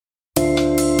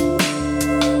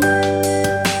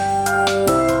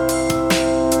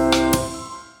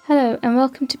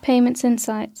welcome to Payments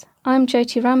Insights. I'm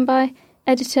Jyoti Rambai,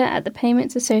 editor at the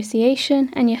Payments Association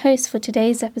and your host for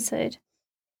today's episode.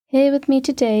 Here with me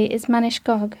today is Manish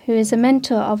Garg, who is a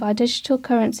mentor of our Digital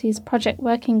Currencies Project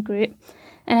Working Group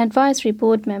and advisory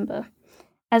board member,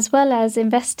 as well as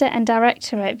investor and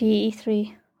director at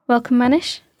VE3. Welcome,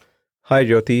 Manish. Hi,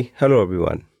 Jyoti. Hello,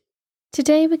 everyone.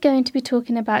 Today we're going to be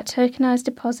talking about tokenized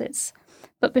deposits.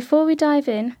 But before we dive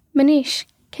in, Manish,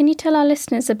 can you tell our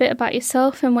listeners a bit about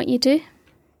yourself and what you do?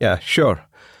 Yeah, sure.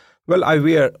 Well, I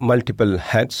wear multiple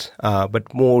hats,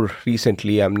 but more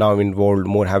recently, I'm now involved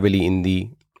more heavily in the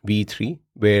V3,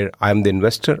 where I'm the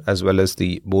investor as well as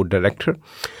the board director.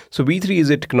 So V3 is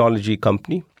a technology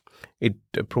company. It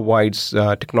provides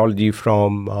technology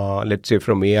from, let's say,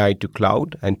 from AI to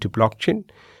cloud and to blockchain.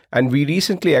 And we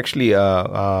recently actually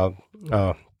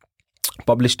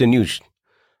published a news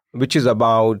which is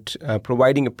about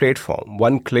providing a platform,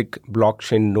 one-click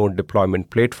blockchain node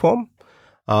deployment platform,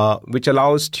 which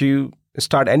allows to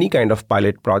start any kind of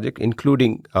pilot project,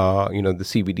 including the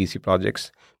CBDC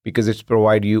projects, because it's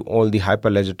provide you all the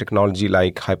Hyperledger technology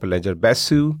like Hyperledger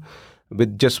Besu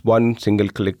with just one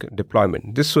single-click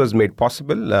deployment. This was made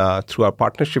possible through our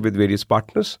partnership with various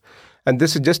partners. And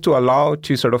this is just to allow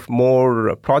to sort of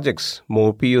more projects,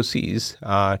 more POCs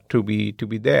to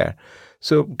be there.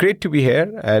 So great to be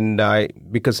here, and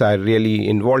because I really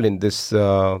involved in this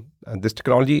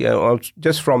technology,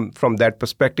 just from that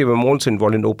perspective, I'm also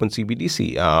involved in Open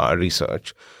CBDC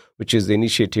research, which is the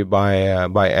initiative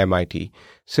by MIT.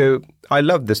 So I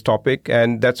love this topic,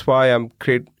 and that's why I'm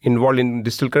involved in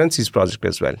Digital Currencies project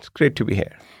as well. It's great to be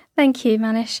here. Thank you,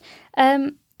 Manish.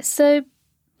 So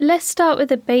let's start with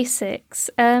the basics.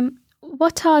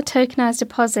 What are tokenized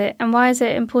deposit, and why is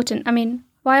it important? I mean,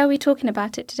 why are we talking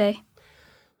about it today?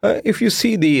 If you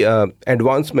see the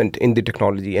advancement in the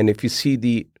technology, and if you see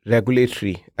the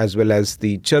regulatory as well as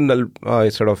the general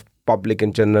sort of public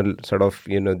and general sort of,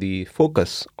 the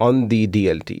focus on the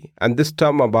DLT, and this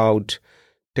term about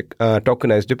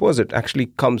tokenized deposit actually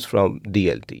comes from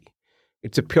DLT.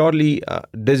 It's a purely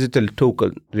digital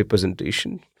token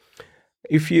representation.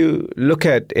 If you look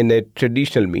at in a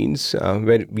traditional means,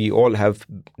 where we all have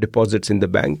deposits in the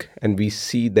bank and we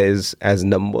see these as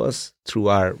numbers through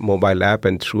our mobile app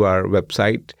and through our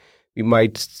website, we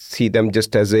might see them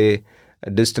just as a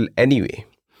digital anyway.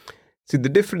 See, the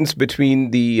difference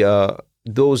between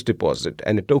those deposit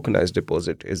and a tokenized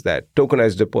deposit is that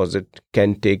tokenized deposit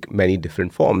can take many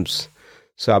different forms.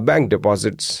 So our bank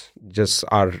deposits just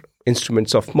are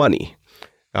instruments of money.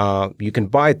 You can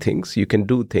buy things, you can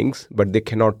do things, but they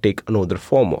cannot take another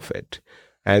form of it.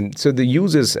 And so the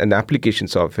uses and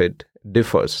applications of it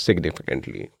differs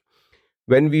significantly.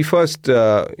 When we first,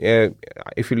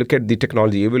 if you look at the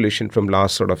technology evolution from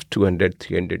last sort of 200,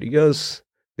 300 years,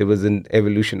 there was an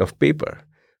evolution of paper,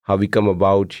 how we come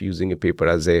about using a paper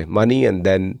as a money and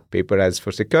then paper as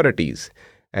for securities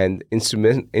and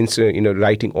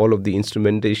writing all of the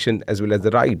instrumentation as well as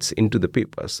the rights into the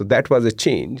paper. So that was a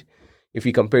change if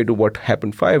we compare to what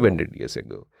happened 500 years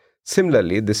ago.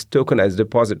 Similarly, this tokenized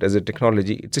deposit as a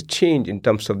technology, it's a change in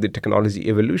terms of the technology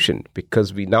evolution,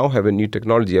 because we now have a new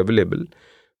technology available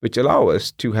which allow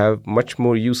us to have much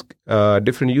more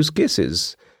different use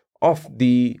cases of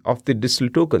the digital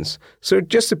tokens. So it's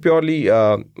just a purely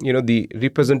the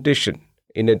representation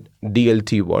in a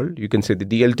DLT world. You can say the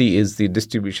DLT is the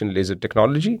distribution ledger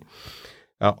technology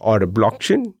or a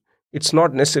blockchain. It's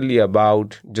not necessarily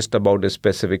just about a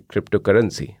specific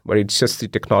cryptocurrency, but it's just the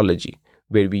technology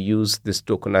where we use this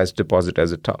tokenized deposit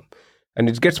as a term. And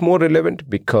it gets more relevant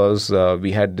because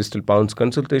we had digital pounds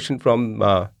consultation from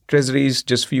treasuries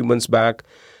just a few months back,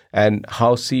 and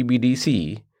how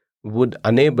CBDC would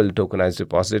enable tokenized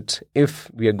deposits if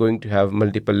we are going to have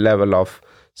multiple level of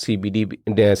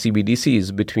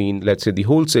CBDCs between, let's say, the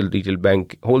wholesale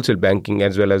banking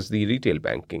as well as the retail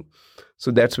banking. So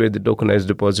that's where the tokenized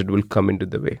deposit will come into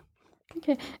the way.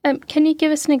 Okay. Can you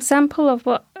give us an example of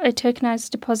what a tokenized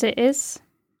deposit is?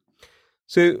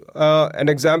 So an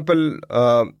example,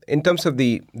 in terms of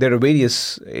there are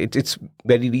various, it's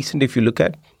very recent if you look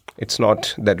at. It's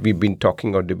not that we've been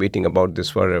talking or debating about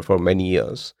this for many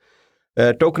years.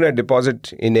 Tokenized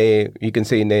deposit in a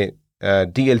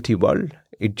DLT world,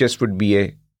 it just would be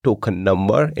a token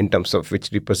number in terms of which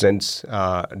represents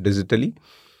digitally.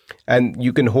 And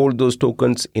you can hold those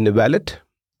tokens in a wallet.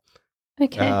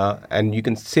 Okay. And you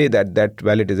can say that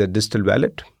wallet is a digital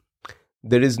wallet.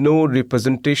 There is no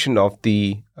representation of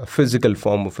the physical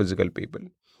form of physical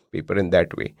paper in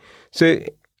that way. So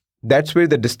that's where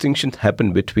the distinctions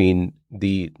happen between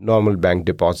the normal bank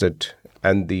deposit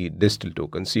and the digital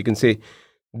tokens. So you can say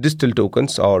digital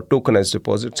tokens or tokenized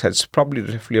deposits has probably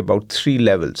roughly about 3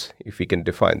 levels, if we can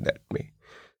define that way.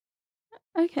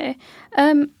 Okay.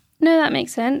 No, that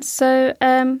makes sense. So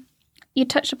you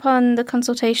touched upon the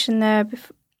consultation there.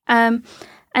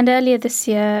 And earlier this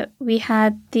year, we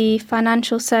had the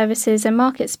Financial Services and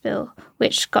Markets Bill,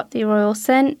 which got the royal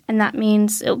assent, and that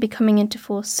means it will be coming into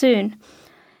force soon.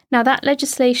 Now, that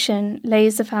legislation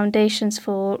lays the foundations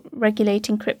for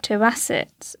regulating crypto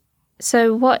assets.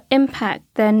 So what impact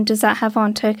then does that have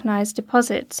on tokenized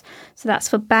deposits? So that's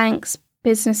for banks,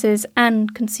 businesses,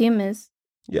 and consumers.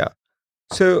 Yeah.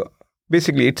 So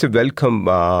basically, it's a welcome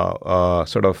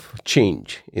sort of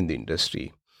change in the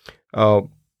industry. While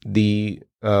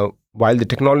the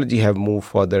technology have moved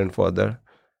further and further,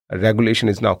 regulation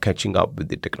is now catching up with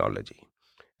the technology.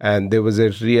 And there was a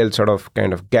real sort of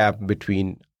kind of gap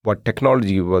between what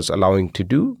technology was allowing to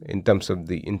do in terms of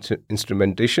the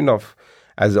instrumentation of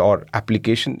or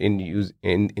application in use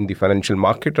in the financial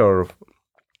market or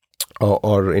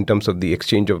in terms of the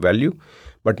exchange of value.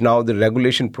 But now the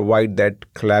regulation provide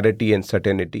that clarity and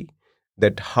certainty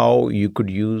that how you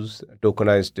could use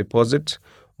tokenized deposits,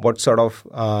 what sort of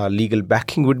legal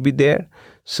backing would be there.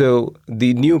 So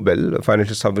the new bill,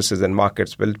 Financial Services and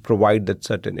Markets Bill, provide that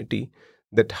certainty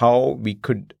that how we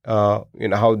could,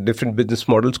 how different business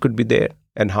models could be there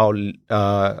and how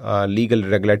legal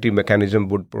regulatory mechanism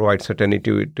would provide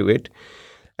certainty to it.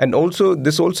 And also,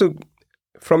 this also,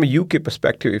 from a UK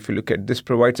perspective, if you look at this,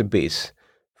 provides a base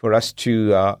for us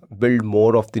to build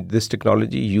more of this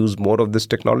technology, use more of this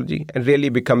technology, and really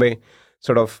become a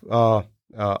sort of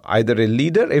either a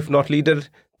leader, if not leader,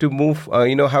 to move,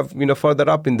 further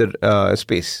up in the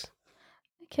space.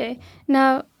 Okay.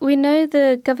 Now, we know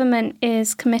the government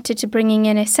is committed to bringing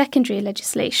in a secondary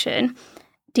legislation,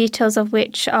 details of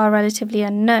which are relatively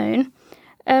unknown.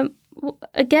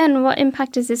 Again, what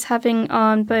impact is this having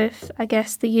on both, I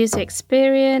guess, the user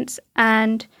experience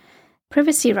and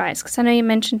privacy rights? Because I know you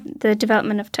mentioned the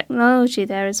development of technology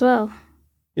there as well.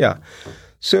 Yeah.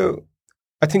 So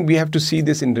I think we have to see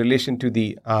this in relation to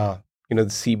the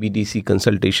CBDC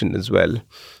consultation as well,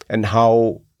 and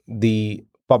how the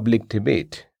public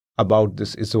debate about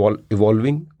this is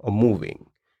evolving or moving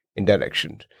in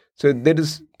direction. So there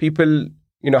is people,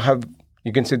 have,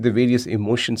 you can say, the various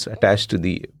emotions attached to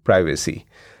the privacy.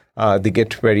 They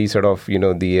get very sort of,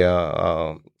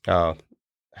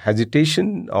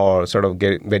 hesitation or sort of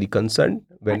get very concerned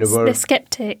whenever the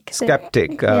skeptic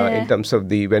in terms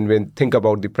of when we think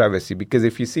about the privacy, because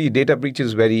if you see, data breach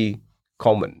is very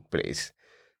commonplace,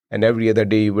 and every other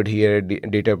day you would hear a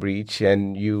data breach,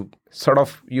 and you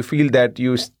feel that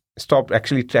you stop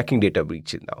actually tracking data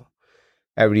breaches now.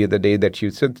 Every other day that you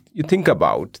think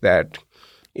about that,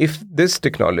 if this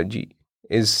technology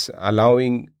is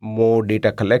allowing more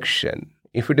data collection,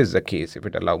 if it is the case, if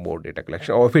it allow more data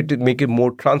collection, or if it make it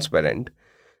more transparent,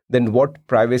 then what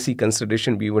privacy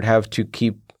consideration we would have to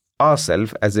keep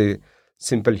ourselves as a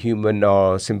simple human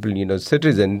or simple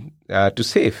citizen to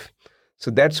safe. So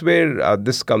that's where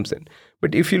this comes in.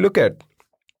 But if you look at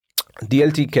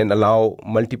DLT can allow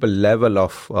multiple level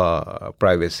of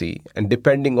privacy, and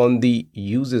depending on the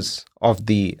uses of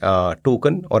the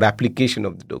token or application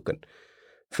of the token.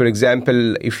 For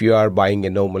example, if you are buying a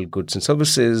normal goods and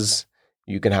services,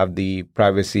 you can have the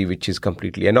privacy which is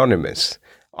completely anonymous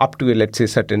up to let's say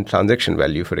certain transaction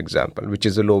value, for example, which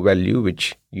is a low value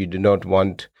which you do not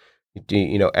want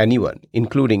anyone,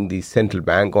 including the central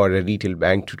bank or a retail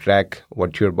bank, to track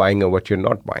what you're buying or what you're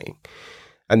not buying.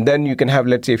 And then you can have,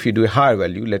 let's say, if you do a higher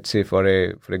value, let's say for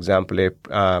example,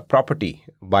 a property,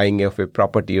 buying of a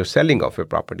property or selling of a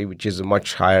property, which is a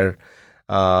much higher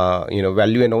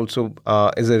value, and also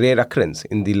is a rare occurrence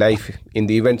in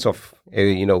the events of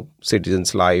a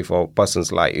citizen's life or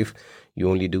person's life. You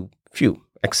only do few,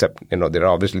 except there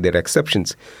are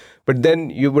exceptions. But then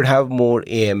you would have more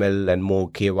AML and more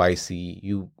KYC.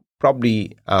 You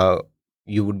probably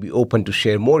you would be open to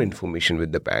share more information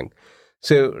with the bank.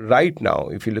 So right now,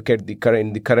 if you look at the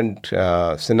current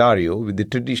scenario with the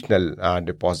traditional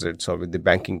deposits or with the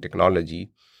banking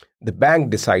technology, the bank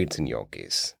decides in your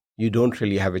case. You don't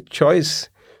really have a choice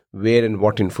where and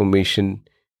what information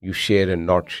you share and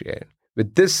not share.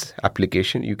 With this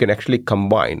application, you can actually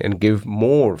combine and give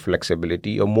more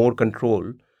flexibility or more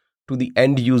control to the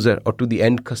end user or to the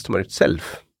end customer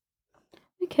itself.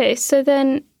 Okay, so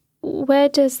then where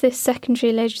does this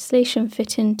secondary legislation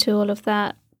fit into all of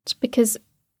that? Because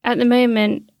at the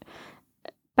moment,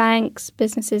 banks,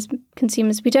 businesses,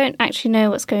 consumers, we don't actually know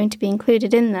what's going to be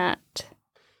included in that.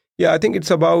 Yeah, I think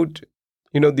it's about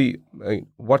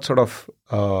what sort of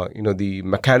the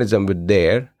mechanism with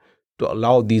there to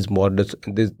allow these models,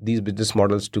 these business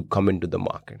models to come into the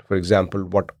market. For example,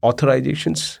 what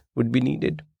authorizations would be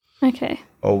needed, Okay.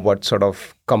 or what sort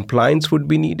of compliance would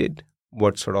be needed,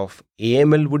 what sort of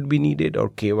AML would be needed, or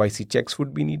KYC checks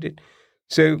would be needed.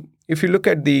 So if you look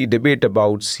at the debate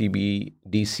about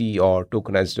CBDC or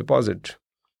tokenized deposit,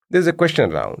 there's a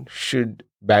question around, should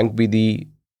bank be the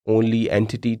only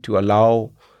entity to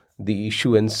allow the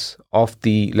issuance of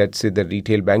the, let's say, the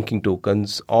retail banking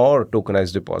tokens or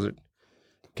tokenized deposit?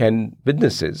 Can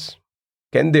businesses,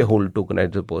 can they hold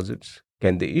tokenized deposits?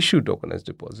 Can they issue tokenized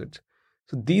deposits?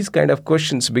 So these kind of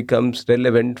questions becomes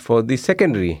relevant for the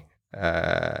secondary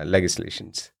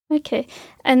legislations. Okay.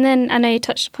 And then I know you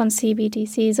touched upon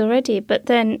CBDCs already, but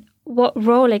then what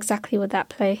role exactly would that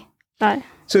play?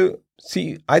 So,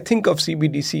 see, I think of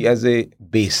CBDC as a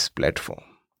base platform.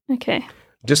 Okay.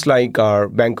 Just like our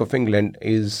Bank of England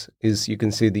is you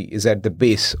can say is at the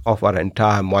base of our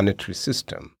entire monetary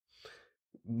system.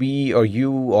 We or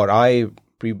you or I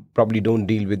probably don't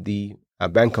deal with the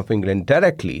Bank of England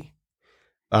directly.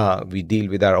 We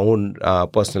deal with our own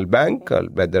personal bank,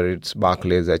 whether it's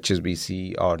Barclays,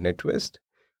 HSBC, or NatWest,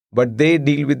 but they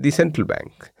deal with the central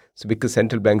bank. So because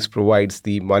central banks provides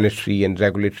the monetary and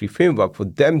regulatory framework for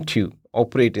them to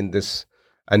operate in this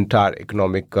entire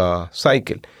economic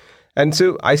cycle. And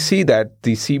so I see that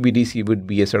the CBDC would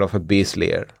be a sort of a base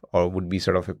layer, or would be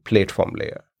sort of a platform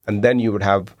layer. And then you would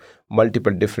have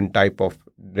multiple different type of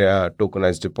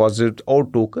tokenized deposits or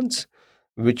tokens,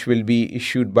 which will be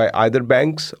issued by either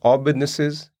banks or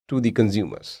businesses to the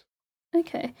consumers.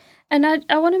 Okay. And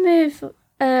I want to move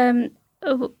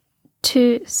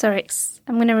sorry,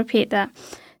 I'm going to repeat that.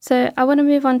 So I want to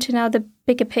move on to now the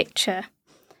bigger picture.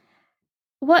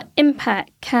 What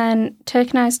impact can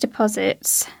tokenized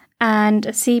deposits and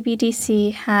a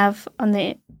CBDC have on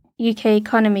the UK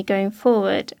economy going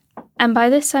forward? And by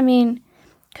this, I mean,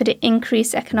 could it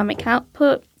increase economic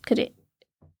output? Could it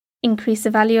increase the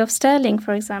value of sterling,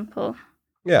 for example?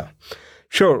 Yeah,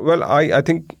 sure. Well, I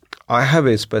think I have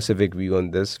a specific view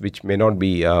on this, which may not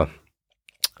be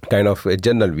kind of a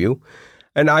general view.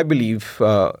 And I believe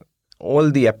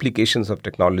all the applications of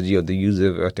technology or the use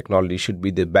of technology should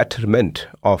be the betterment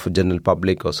of general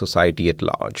public or society at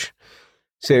large.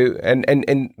 So, and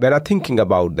when I'm thinking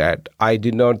about that, I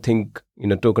did not think,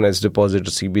 tokenized deposit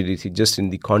or CBDC just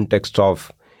in the context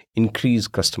of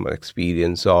increased customer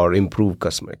experience or improve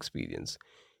customer experience.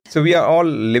 So we are all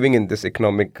living in this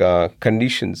economic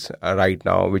conditions right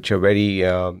now, which are very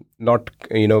not,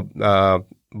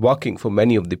 working for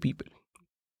many of the people.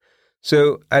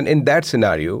 So, and in that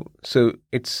scenario, so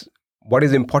it's what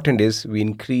is important is we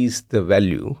increase the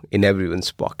value in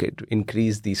everyone's pocket,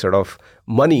 increase the sort of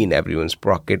money in everyone's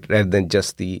pocket rather than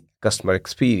just the customer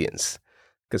experience.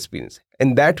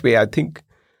 In that way, I think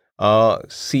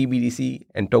CBDC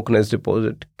and tokenized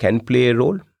deposit can play a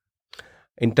role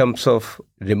in terms of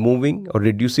removing or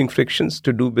reducing frictions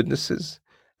to do businesses,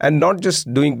 and not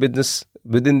just doing business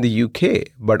within the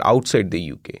UK, but outside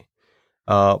the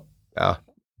UK.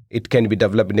 It can be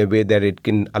developed in a way that it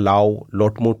can allow a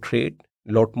lot more trade,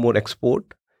 a lot more export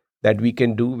that we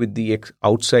can do with the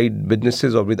outside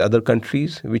businesses or with other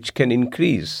countries, which can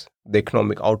increase the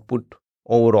economic output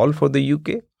overall for the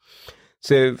UK.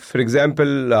 So, for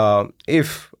example,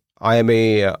 if I am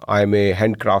a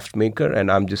handcraft maker and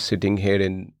I'm just sitting here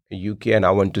in UK and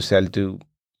I want to sell to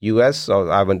US, or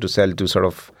I want to sell to sort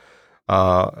of,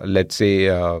 let's say,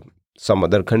 some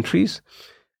other countries,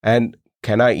 and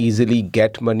can I easily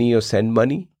get money or send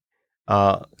money?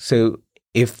 So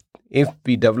if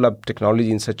we develop technology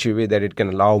in such a way that it can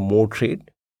allow more trade,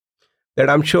 then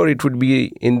I'm sure it would be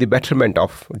in the betterment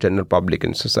of general public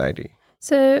and society.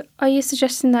 So are you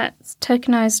suggesting that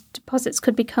tokenized deposits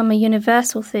could become a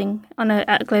universal thing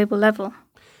at a global level?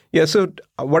 Yeah, so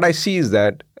what I see is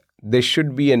that there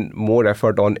should be more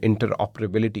effort on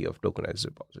interoperability of tokenized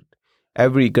deposit.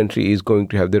 Every country is going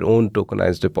to have their own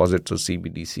tokenized deposits or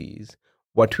CBDCs.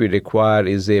 What we require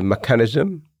is a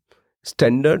mechanism,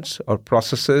 standards or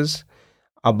processes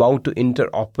about to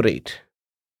interoperate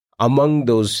among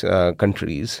those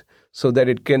countries so that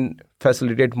it can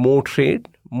facilitate more trade,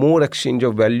 more exchange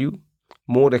of value,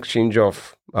 more exchange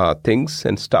of things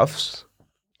and stuffs.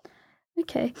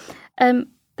 Okay.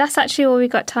 That's actually all we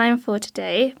got time for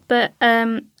today. But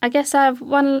I guess I have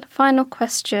one final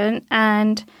question,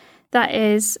 and that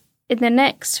is, in the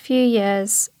next few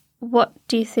years, what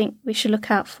do you think we should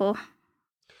look out for?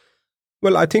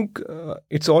 Well, I think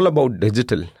it's all about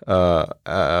digital.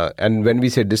 And when we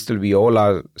say digital, we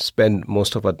all spend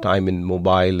most of our time in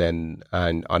mobile and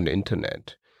on the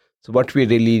internet. So what we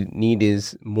really need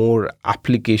is more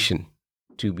application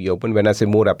to be open. When I say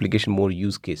more application, more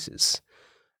use cases.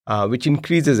 which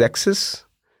increases access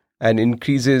and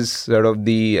increases sort of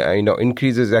the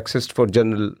increases access for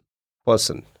general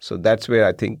person. So that's where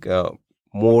I think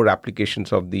more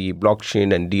applications of the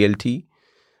blockchain and DLT,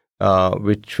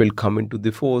 which will come into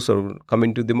the force or come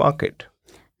into the market.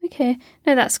 Okay,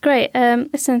 no, that's great.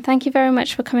 Listen, thank you very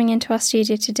much for coming into our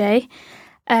studio today.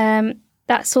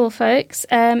 That's all, folks.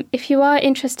 If you are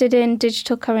interested in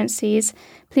digital currencies,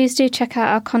 please do check out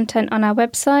our content on our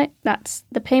website. That's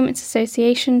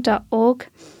thepaymentsassociation.org.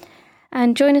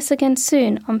 And join us again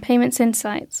soon on Payments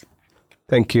Insights.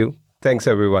 Thank you. Thanks,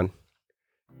 everyone.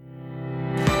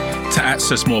 To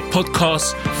access more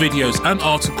podcasts, videos, and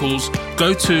articles,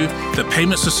 go to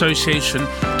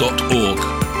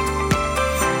thepaymentsassociation.org.